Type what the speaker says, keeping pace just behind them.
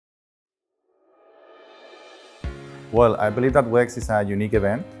Well, I believe that WEX is a unique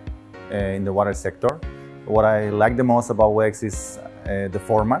event in the water sector. What I like the most about WEX is the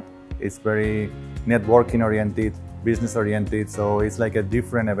format. It's very networking oriented, business oriented, so it's like a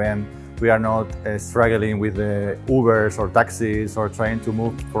different event. We are not struggling with the Ubers or taxis or trying to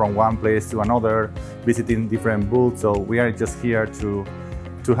move from one place to another, visiting different booths. So we are just here to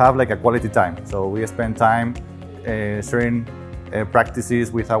have like a quality time. So we spend time sharing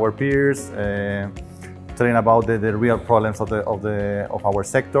practices with our peers, telling about the real problems of our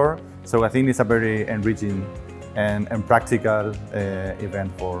sector. So I think it's a very enriching and practical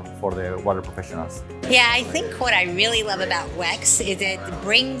event for the water professionals. Yeah, I think what I really love about WEX is it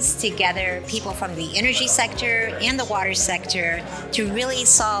brings together people from the energy sector and the water sector to really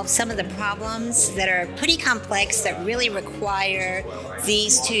solve some of the problems that are pretty complex that really require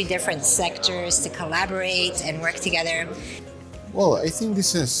these two different sectors to collaborate and work together. Well, I think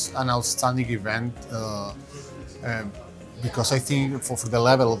this is an outstanding event because I think for the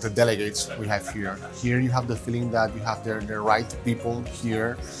level of the delegates we have here. Here you have the feeling that you have the right people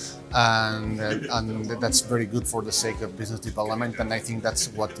here, and that's very good for the sake of business development, and I think that's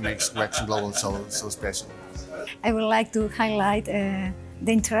what makes WEX Global so special. I would like to highlight the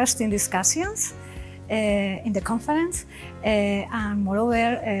interesting discussions in the conference, and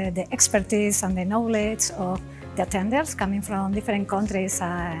moreover the expertise and the knowledge of the attenders coming from different countries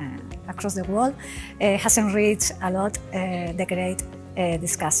across the world has enriched a lot the great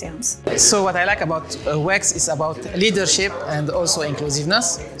discussions. So what I like about WEX is about leadership and also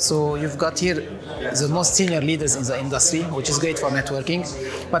inclusiveness. So you've got here the most senior leaders in the industry, which is great for networking.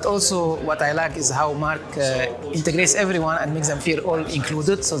 But also what I like is how Mark integrates everyone and makes them feel all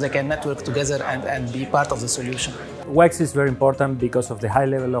included so they can network together and be part of the solution. WEX is very important because of the high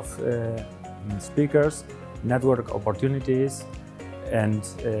level of speakers, network opportunities, and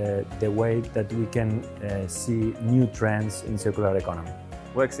the way that we can see new trends in circular economy.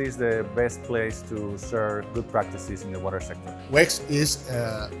 WEX is the best place to share good practices in the water sector. WEX is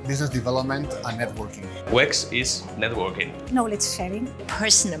business development and networking. WEX is networking. Knowledge sharing.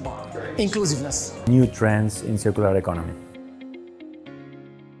 Personable. Inclusiveness. New trends in circular economy.